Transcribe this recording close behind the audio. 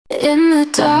In the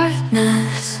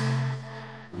darkness,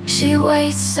 she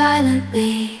waits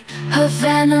silently, her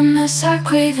venomous heart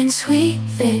craving sweet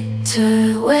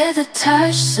victor. With a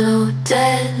touch so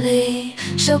deadly,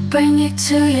 she'll bring you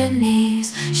to your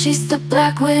knees. She's the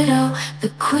Black Widow,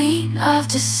 the queen of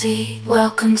deceit.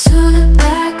 Welcome to the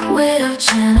Black Widow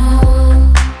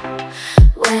channel,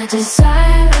 where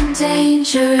desire and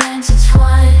danger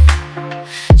intertwine.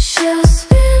 She'll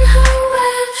spin her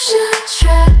web, she'll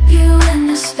trap you in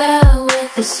the spell.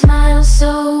 With a smile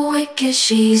so wicked,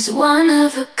 she's one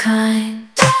of a kind.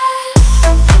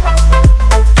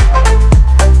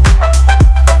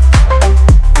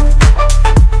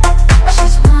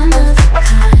 She's one of a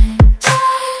kind.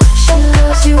 She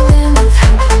lures you in with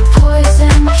her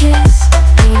poison kiss,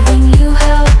 leaving you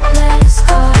helpless,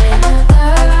 caught in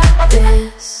her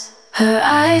abyss. Her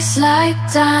eyes like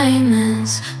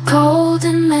diamonds, cold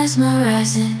and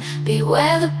mesmerizing.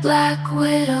 Beware the Black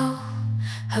Widow,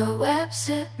 her web's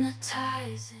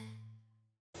hypnotizing.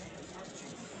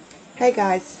 Hey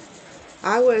guys,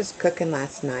 I was cooking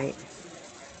last night,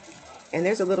 and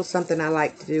there's a little something I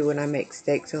like to do when I make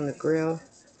steaks on the grill,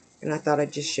 and I thought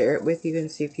I'd just share it with you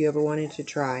and see if you ever wanted to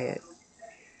try it.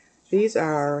 These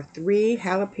are 3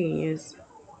 jalapenos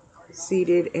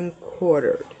seeded and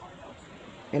quartered,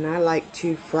 and I like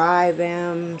to fry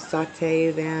them,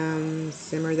 saute them,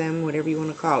 simmer them, whatever you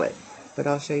want to call it, but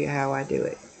I'll show you how I do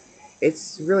it.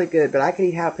 It's really good, but I could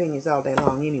eat jalapenos all day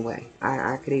long anyway.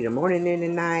 I could eat them morning, noon,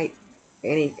 and night,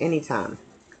 anytime.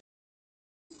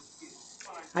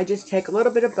 I just take a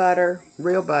little bit of butter,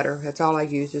 real butter. That's all I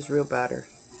use is real butter.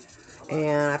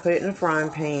 And I put it in a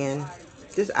frying pan.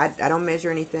 I don't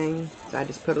measure anything, so I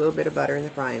just put a little bit of butter in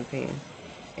the frying pan.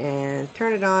 And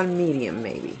turn it on medium,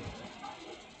 maybe.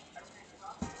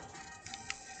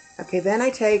 Okay, then I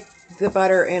take the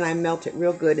butter and I melt it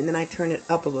real good, and then I turn it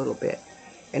up a little bit.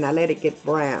 And I let it get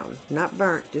brown. Not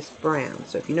burnt, just brown.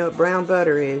 So if you know what brown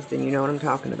butter is, then you know what I'm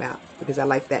talking about. Because I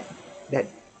like that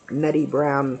nutty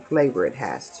brown flavor it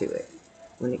has to it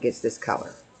when it gets this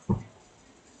color.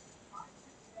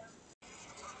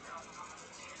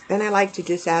 Then I like to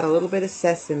just add a little bit of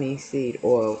sesame seed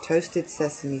oil, toasted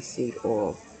sesame seed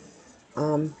oil.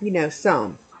 You know,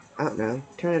 some. I don't know.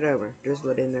 Turn it over.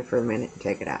 Drizzle it in there for a minute and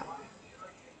take it out.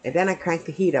 And then I crank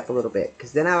the heat up a little bit,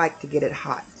 because then I like to get it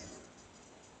hot.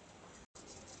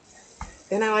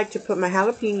 Then I like to put my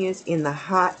jalapenos in the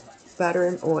hot butter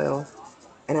and oil.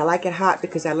 And I like it hot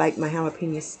because I like my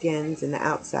jalapeno skins and the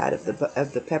outside of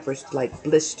the peppers to like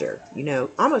blister. You know,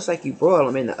 almost like you broil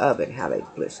them in the oven, how they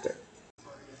blister.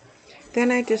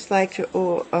 Then I just like to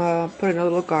put in a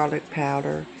little garlic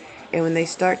powder. And when they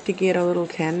start to get a little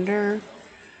tender,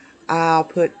 I'll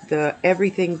put the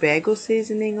everything bagel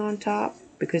seasoning on top,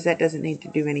 because that doesn't need to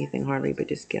do anything hardly but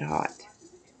just get hot.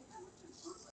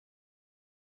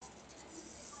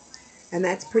 And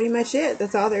that's pretty much it.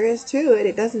 That's all there is to it.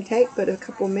 It doesn't take but a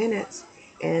couple minutes.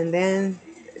 And then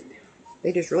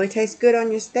they just really taste good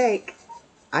on your steak.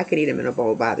 I could eat them in a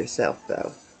bowl by themselves,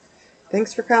 though.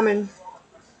 Thanks for coming.